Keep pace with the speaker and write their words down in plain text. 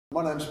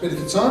My name's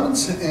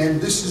FitzSimons,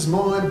 and this is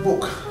my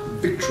book,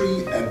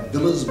 Victory at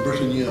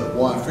Villers-Bretonneux,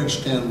 Why a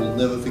French Town Will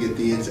Never Forget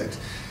the Anzacs.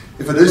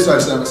 If I do say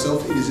so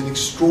myself, it is an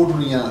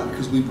extraordinary yarn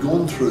because we've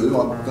gone through,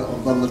 I've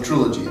done the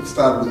trilogy. It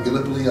started with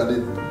Gallipoli, I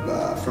did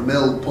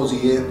Fromelles,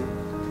 Pozières,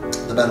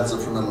 the battles of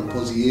Fromelles and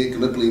Pozières.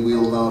 Gallipoli we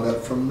all know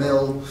about.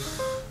 Fromelles,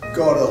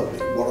 God help me,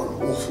 what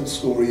an awful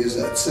story is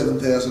that.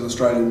 7,000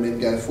 Australian men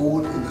go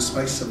forward in the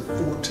space of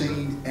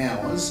 14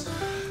 hours.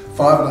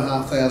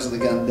 5,500 are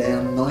gunned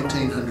down,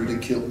 1,900 are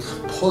killed.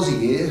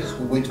 Pozières,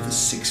 we went for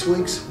 6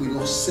 weeks, we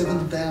lost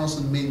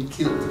 7,000 men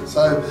killed.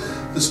 So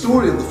the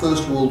story of the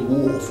First World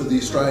War for the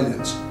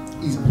Australians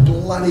is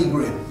bloody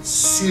grim,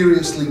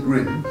 seriously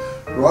grim,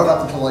 right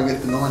up until they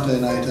get to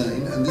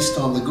 1918, and this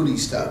time the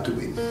goodies start to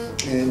win.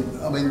 And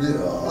I mean,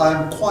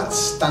 I'm quite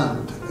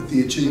stunned at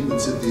the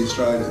achievements of the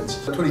Australians.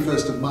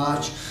 21st of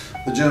March,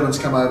 the Germans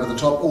come over the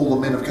top, all the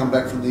men have come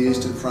back from the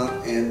Eastern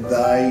Front, and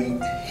they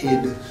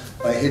head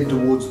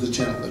towards the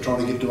Channel. They're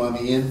trying to get to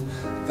Amiens.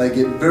 They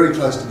get very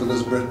close to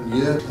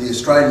Villers-Bretonneux. The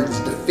Australians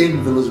defend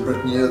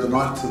Villers-Bretonneux the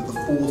night of the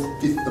 4th,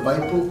 5th of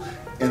April,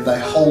 and they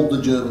hold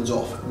the Germans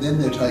off. And then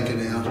they're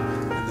taken out,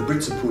 and the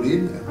Brits are put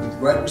in, and with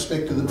great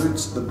respect to the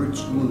Brits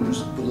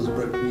lose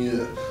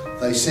Villers-Bretonneux.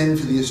 They send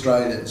for the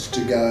Australians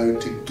to go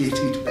to get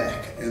it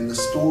back, and the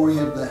story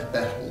of that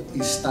battle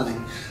is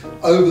stunning.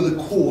 Over the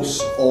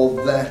course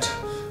of that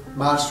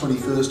March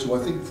 21st to I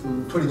think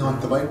from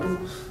 29th of April,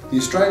 the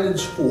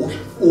Australians fought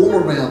all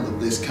around them.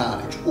 There's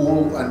carnage,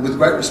 and with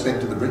great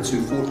respect to the Brits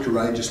who fought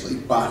courageously,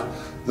 but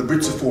the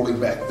Brits are falling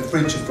back, the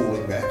French are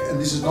falling back, and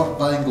this is not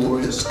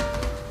vainglorious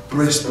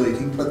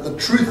breastbeating, but the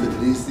truth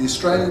of it is the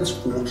Australians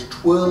fought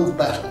 12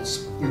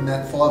 battles in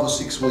that 5 or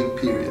 6 week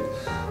period.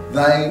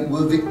 They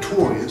were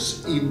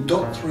victorious in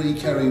 .3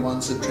 carry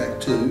 1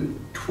 subtract 2,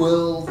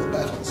 12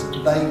 battles.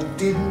 They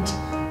didn't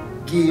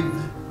give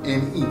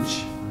an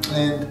inch,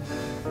 and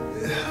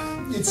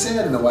it's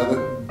sad in a way that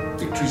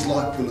victories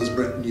like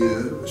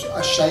Villers-Bretonneux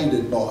are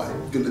shaded by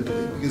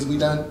Gallipoli because we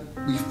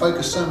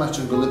focus so much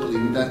on Gallipoli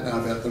we don't know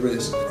about the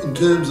rest. In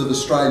terms of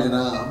Australian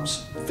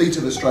arms, feat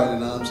of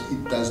Australian arms,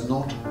 it does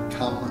not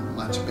come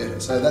much better.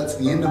 So that's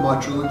the end of my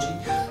trilogy.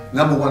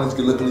 Number 1 is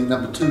Gallipoli,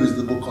 number 2 is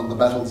the book on the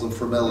battles of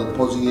Fromelles and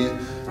Pozières.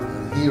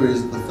 Here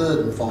is the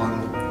third and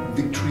final,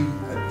 Victory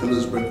at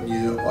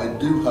Villers-Bretonneux. I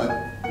do hope,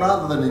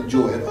 rather than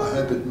enjoy it, I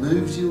hope it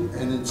moves you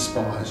and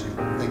inspires you.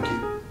 Thank you.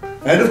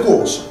 And of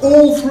course,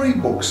 all 3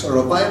 books are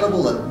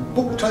available at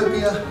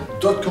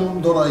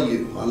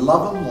booktopia.com.au. I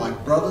love them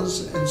like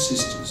brothers and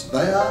sisters.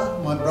 They are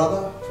my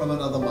brother from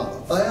another mother.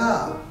 They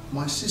are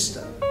my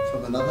sister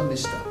from another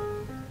mister.